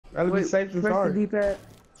Gotta be safe and press the sorry. D-pad.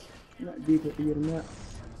 Not D-pad to get them out.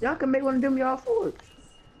 Y'all can make one of them y'all forts.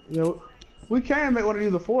 You know, we can make one of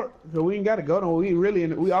these a fort, so we ain't gotta go no. We really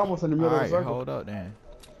we almost in the middle of the Alright, circle. hold up then.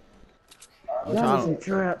 I'm Y'all need trying some to,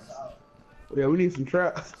 traps. Yeah, we need some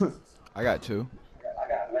traps. I got 2.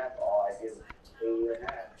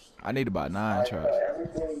 I need about 9 traps.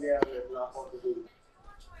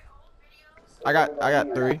 I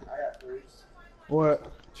got 3 What?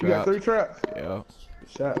 You got 3 traps. traps? Yeah.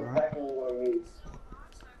 Shot, man.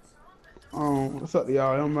 What's up to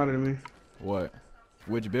y'all? It don't matter to me. What?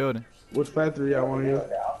 Which building? Which factory y'all want to use?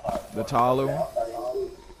 The taller one.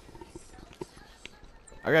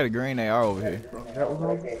 I got a green AR over here. That was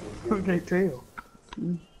all. I can't tell.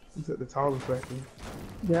 It's at the tallest factory.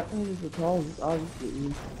 That one is the tallest,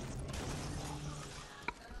 obviously.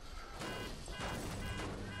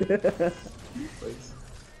 Please.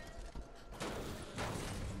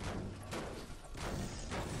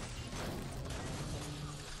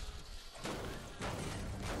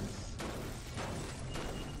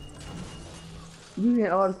 You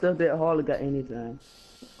get all the stuff that Harley got anytime.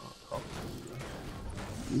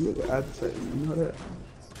 You look at agitated, you know that?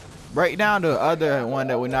 Break down the other one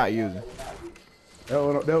that we're not using. That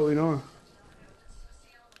what we doing.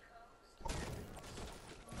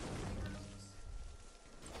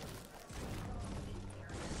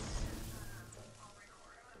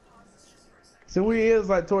 So we is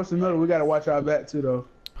like towards the middle, we gotta watch our back too though.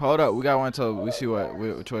 Hold up, we got one until we see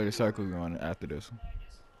which way the circle going after this one.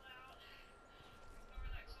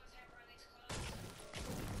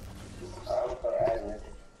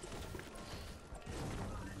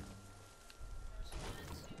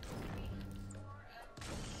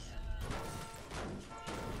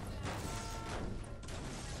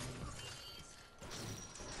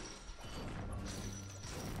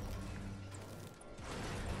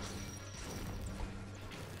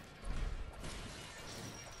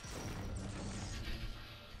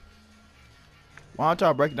 Why don't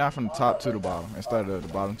y'all break it down from the top to the bottom instead of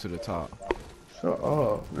the bottom to the top? Shut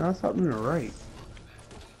up. Now stop doing it right.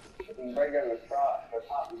 Break down the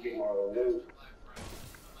top and get more loot.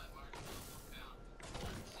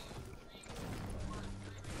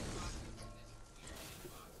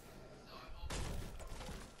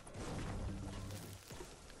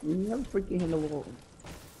 You never freaking hit the wall.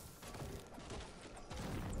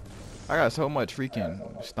 I got so much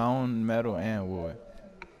freaking stone, metal, and wood.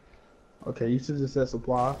 Okay, you should just set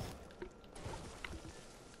supplies.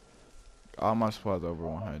 All my supplies over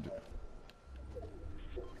 100.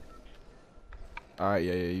 Alright,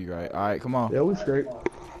 yeah, you right. Alright, come on. Yeah, we straight.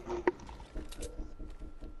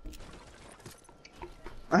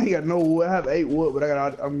 I ain't got no wood. I have 8 wood, but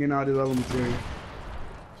I'm getting all this other material.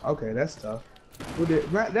 Okay, that's tough.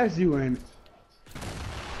 Matt, that's you, ain't it?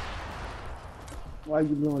 Why you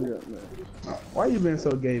doing that, man? Why you being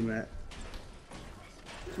so gay, Matt?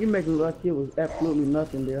 You make it look like it was absolutely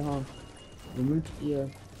nothing there, huh? Mm-hmm. Yeah.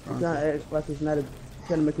 You trying to act like it's not a,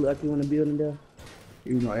 trying to make it look like you in the building there?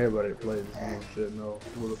 Even though everybody that plays this game should know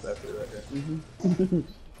what the factory right there. Mm-hmm.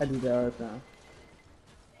 I do that all the time.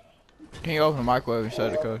 Can you open the microwave and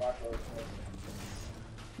shut the code?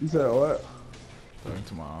 You said what? Talking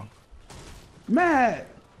to my mom. Matt!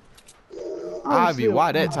 Ivy,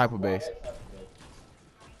 why that type of base?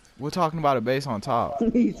 We're talking about a base on top.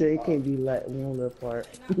 He said it can't be like one little part.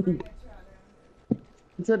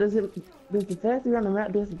 So does the factory on the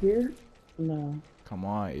map disappear? No. Come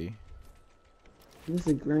on, E. This is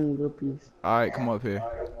a green little piece. Alright, come up here.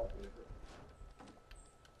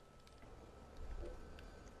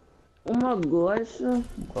 Oh my gosh.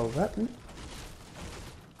 Oh, that?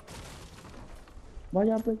 Why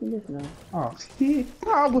y'all breaking this now? Oh,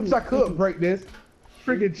 I wish I could break this.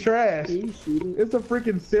 Freaking trash. Can you shoot it? It's a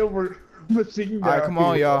freaking silver machine gun. Alright, come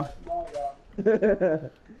on, y'all.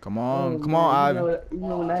 Come on, come on, Ivy. You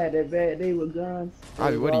know when I had that bad day with guns?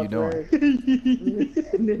 Ivy, what are you doing?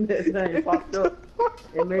 And then that thing popped up.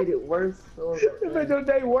 It made it worse. So It made your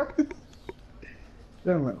day worse.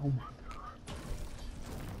 Then I'm like, oh my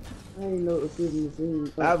I didn't know it was silver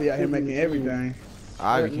machine. god. I'll be out here making everything.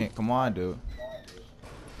 Ivy can't. Come on, dude.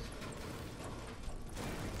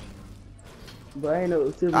 But I didn't know it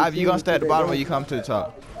was silver Ivy, you gonna stay at the bottom or machine. you come to the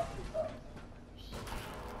top?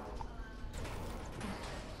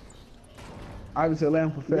 Obviously,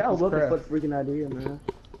 land for Yeah, I was looking craft. for the freaking idea, man.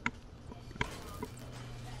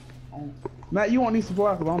 Matt, you want these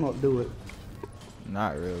supplies? Cause I don't know what to do with it.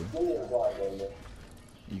 Not really.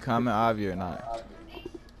 You coming, Ivy, or not?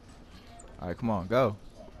 Alright, come on, go.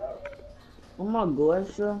 Oh my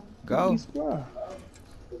gosh, sir. Go. These supplies.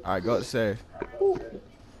 Alright, go to safe.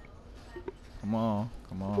 Come on,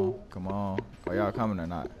 come on, come on. Are y'all coming or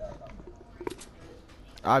not?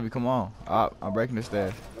 Ivy, come on. I'm breaking the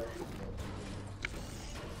stairs.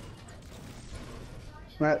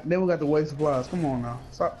 Right, then we got the waste supplies. Come on now.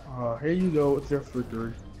 Stop. Here you go with your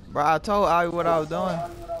freakery. Bro, I told Ivy what I was doing.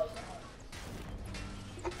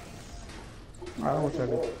 I don't want you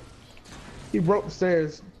to. He broke the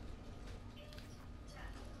stairs,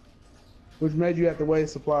 which made you have to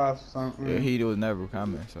waste supplies or something. Yeah, he was never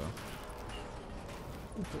coming, so.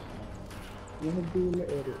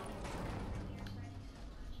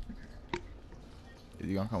 Is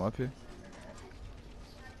he gonna come up here?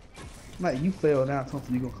 Like you fell down,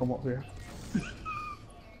 something you gonna come up here.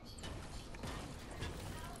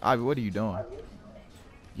 Ivy, what are you doing?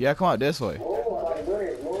 Yeah, come out this way.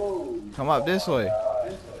 Come up this way.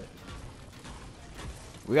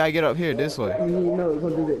 We gotta get up here this way. I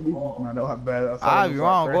know how bad that's. Ivy,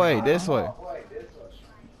 wrong way, this way.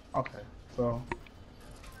 Okay, so.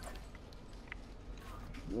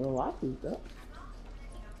 Well, I think that.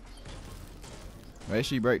 Make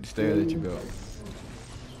sure you break the stairs that you go.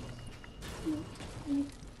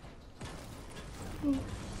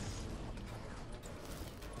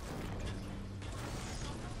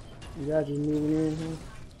 You guys just moving in,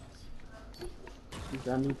 huh? You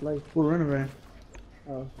got a new place. We're renovating.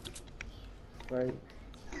 Oh. Right.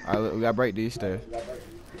 Alright, we gotta break these stairs.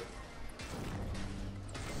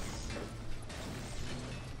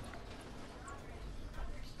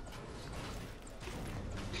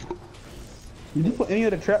 Did you put any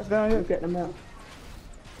of the traps down yet? Look at them out.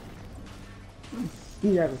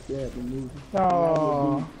 He haven't said the movie.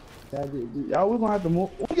 Oh. Y'all, we're gonna have to move.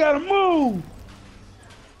 We gotta move!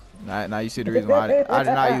 Now you see the reason why I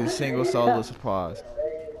did not use single solo supplies.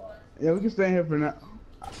 Yeah, we can stay here for now.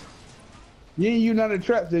 You ain't use none of the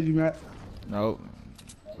traps, did you, Matt? Nope.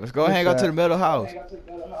 Let's go ahead and go to the middle house.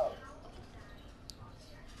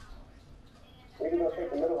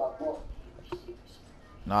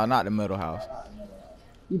 No, not the middle house.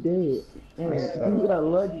 You dead. Man, you got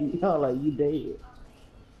lucky. Y'all like you dead.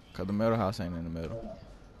 Cause the middle house ain't in the middle.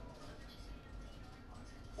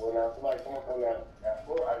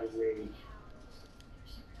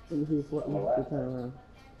 Let me see if Fortnite turn around.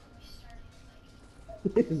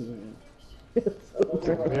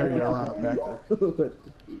 Check the area around back there.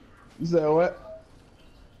 You said what?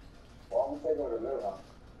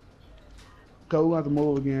 Cause we have to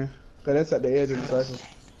move again. Cause that's at the edge of the circle.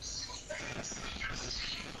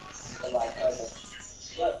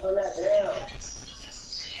 Turn that down.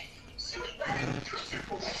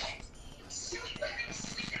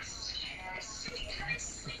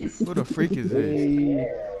 Who the freak is this? Hey,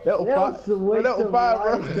 that was a waste that was of five,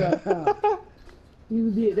 bro. lifetime. You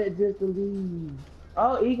did that just to leave.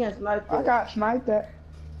 Oh, he can snipe that. I got sniped at.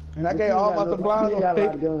 And I gave all my supplies on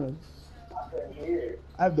pick.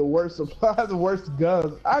 I have the worst supplies, the worst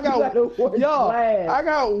guns. I got y'all. I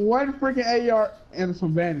got one freaking AR and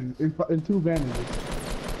some bandages, and two bandages.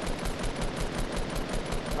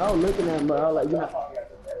 I was looking at him, but I was like,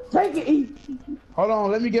 take it easy. Hold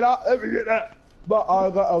on, let me get out. Let me get that. But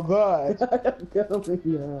oh god.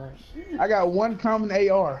 I got one common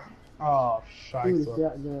AR. Oh, shite.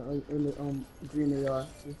 Shotgun in the green AR.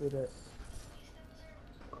 You see that?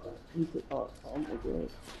 He said, oh my god.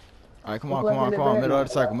 Alright, come on. Middle of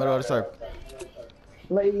the circle.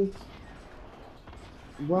 Lady.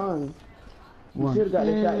 Run. You should have got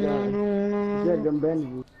the shotgun. You should have done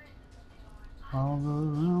bandages. All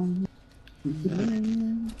around.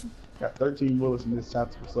 Got 13 bullets in this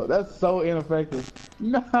chapter, so that's so ineffective.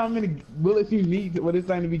 You know how many bullets you need for this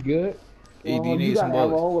thing to be good? E, do you need some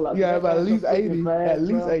bullets? You got about at least 80. At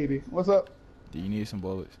least 80. What's up? Do you need some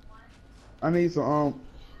bullets? I need some,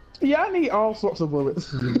 yeah, I need all sorts of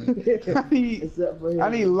bullets. I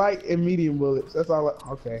need light and medium bullets. That's all.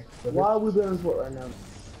 Okay. So why are we building fort right now?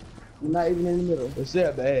 We're not even in the middle. It's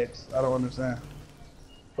at the edge. I don't understand.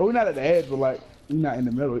 But we're not at the edge, but like we're not in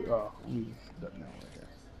the middle. Oh, we duck down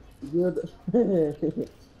right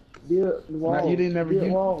Build the wall. Matt, you didn't never Build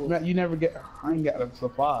get. walls. Matt, you never get. I ain't got the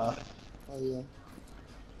supply. Oh yeah.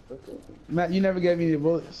 Okay. Matt, you never gave me the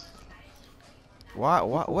bullets. Why?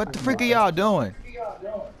 What the freak are y'all doing?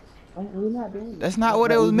 We're not doing That's not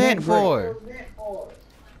what it was meant for.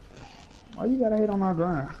 Why you gotta hate on our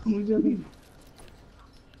grind? We just need.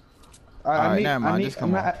 Alright, never mind. Just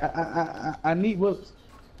come on. I need bullets.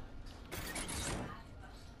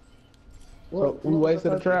 So we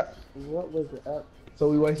wasted a trap. What was it up? So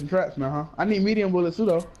we wasting traps now, huh? I need medium bullets too,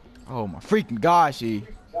 though. Oh my freaking gosh, E.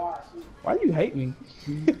 Why you hate me?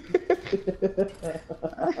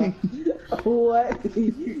 What?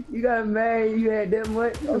 You got mad you had that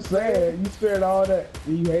much? I'm sad. You spared all that.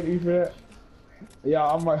 And you hate me for that? Yeah,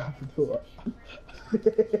 I might have to do it.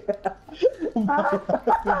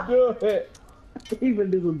 Do it. Even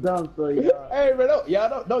do some dumb stuff, y'all. Hey, man,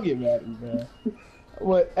 don't get mad at me, man.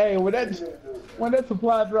 What? Hey, when that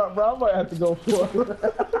supply drop, bro, I might have to go for it.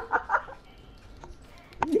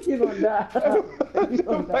 You're gonna die. You're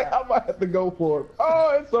gonna die. I might have to go for it.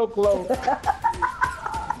 Oh, it's so close.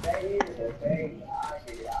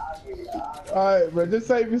 All right, man, just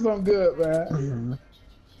save me some good, man.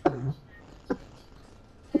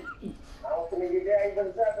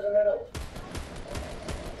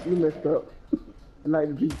 You messed up. I like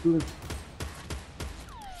to be good.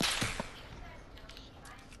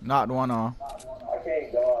 Knocked one on. I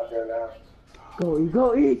can't go out there now.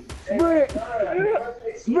 Go eat. Spread.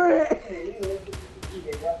 Spread.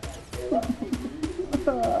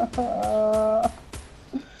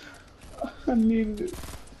 I needed it.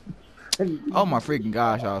 Oh my freaking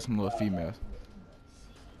gosh, y'all, some little females.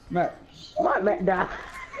 Matt, My Matt died.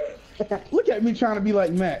 look at me trying to be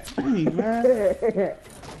like Matt. Dang, man.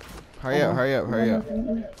 Hurry up, hurry up, hurry up.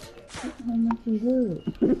 Nothing good.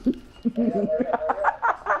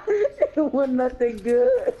 It was nothing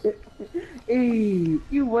good. Hey,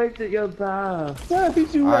 you wasted your time.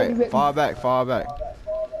 Alright, fall back, fall back.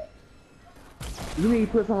 You need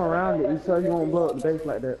to put something around it so you won't blow up the base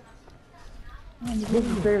like that. This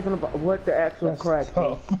is serious about what the actual crack is.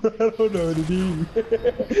 I don't know what it is.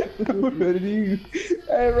 I don't know what it is.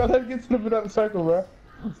 Hey, bro, let's get to the middle of the circle, bro.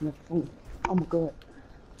 Oh my god.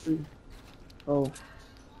 3. Oh.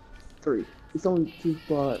 3. It's only 2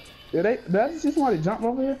 spots. Did I just want to jump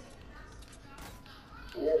over here?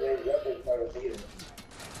 Yeah, they definitely trying to beat it.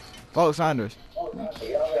 Folks, Sanders. Get over there,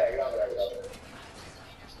 get over there, get over there.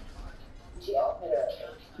 Get off of there.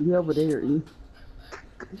 You over there, E.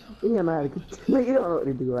 He don't know how to get. You don't know what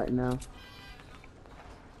to do right now.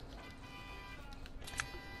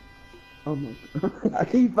 Oh my god.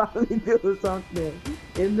 He finally doing something.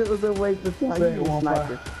 And it was a waste of time. Say You it one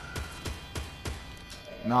sniper.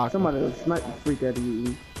 Nah, Somebody will snipe the freak out of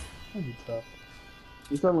you, E. That'd be tough.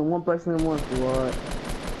 There's only one person in one squad.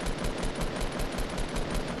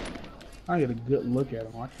 I get a good look at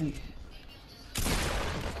him. I can't.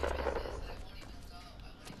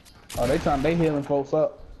 Oh, they healing folks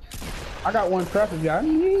up. I got one traffic guy. I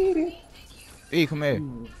need it. E, come here.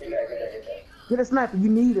 Get a sniper. You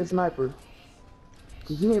need a sniper.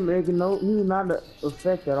 Cause you ain't making no. You not an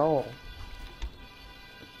effect at all.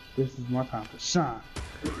 This is my time to shine.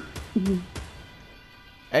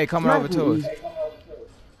 Hey, coming over to us.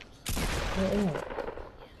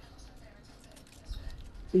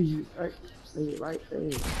 Right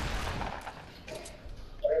there.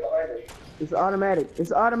 It's automatic.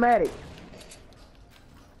 It's automatic.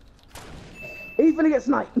 He's finna get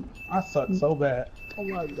sniped. I suck so bad. Oh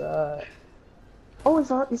my god. Oh, it's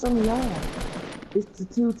only y'all. It's the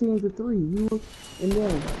 2 teams of 3. You and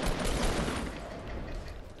them.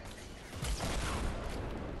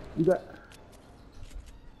 You got.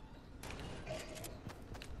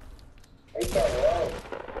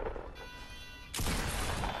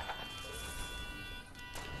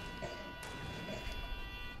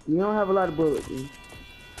 You don't have a lot of bullets, dude.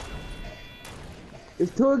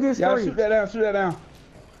 It's 2 against 3. Y'all shoot that down, shoot that down.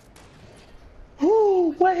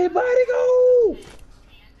 Ooh, where his body go?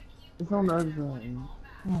 It's on the other side, man.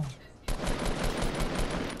 Oh.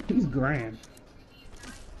 He's grand.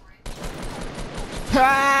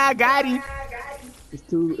 Ha, got him. It's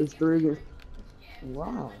 3 against.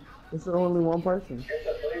 Wow. It's only one person. It's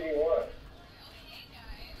a 3v1.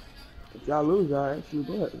 If y'all lose, y'all actually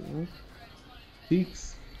good, man. Peaks.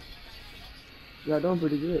 Y'all doing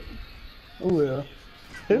pretty good. Oh well.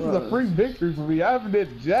 This is a free victory for me. I haven't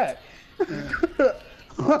did jack.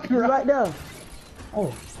 Right there.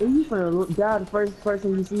 Oh. Are you finna die the first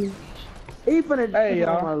person you see? He finna. Hey,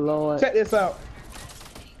 y'all. Oh my lord. Check this out.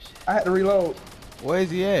 I had to reload. Where is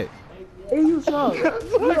he at? Hey, you suck. You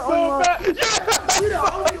so bad. You the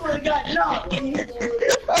only one that got knocked. I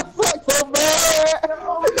suck so bad.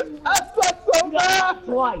 I suck so bad.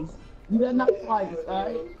 Twice. You got knocked twice,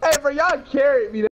 alright? Hey, bro, y'all carried me.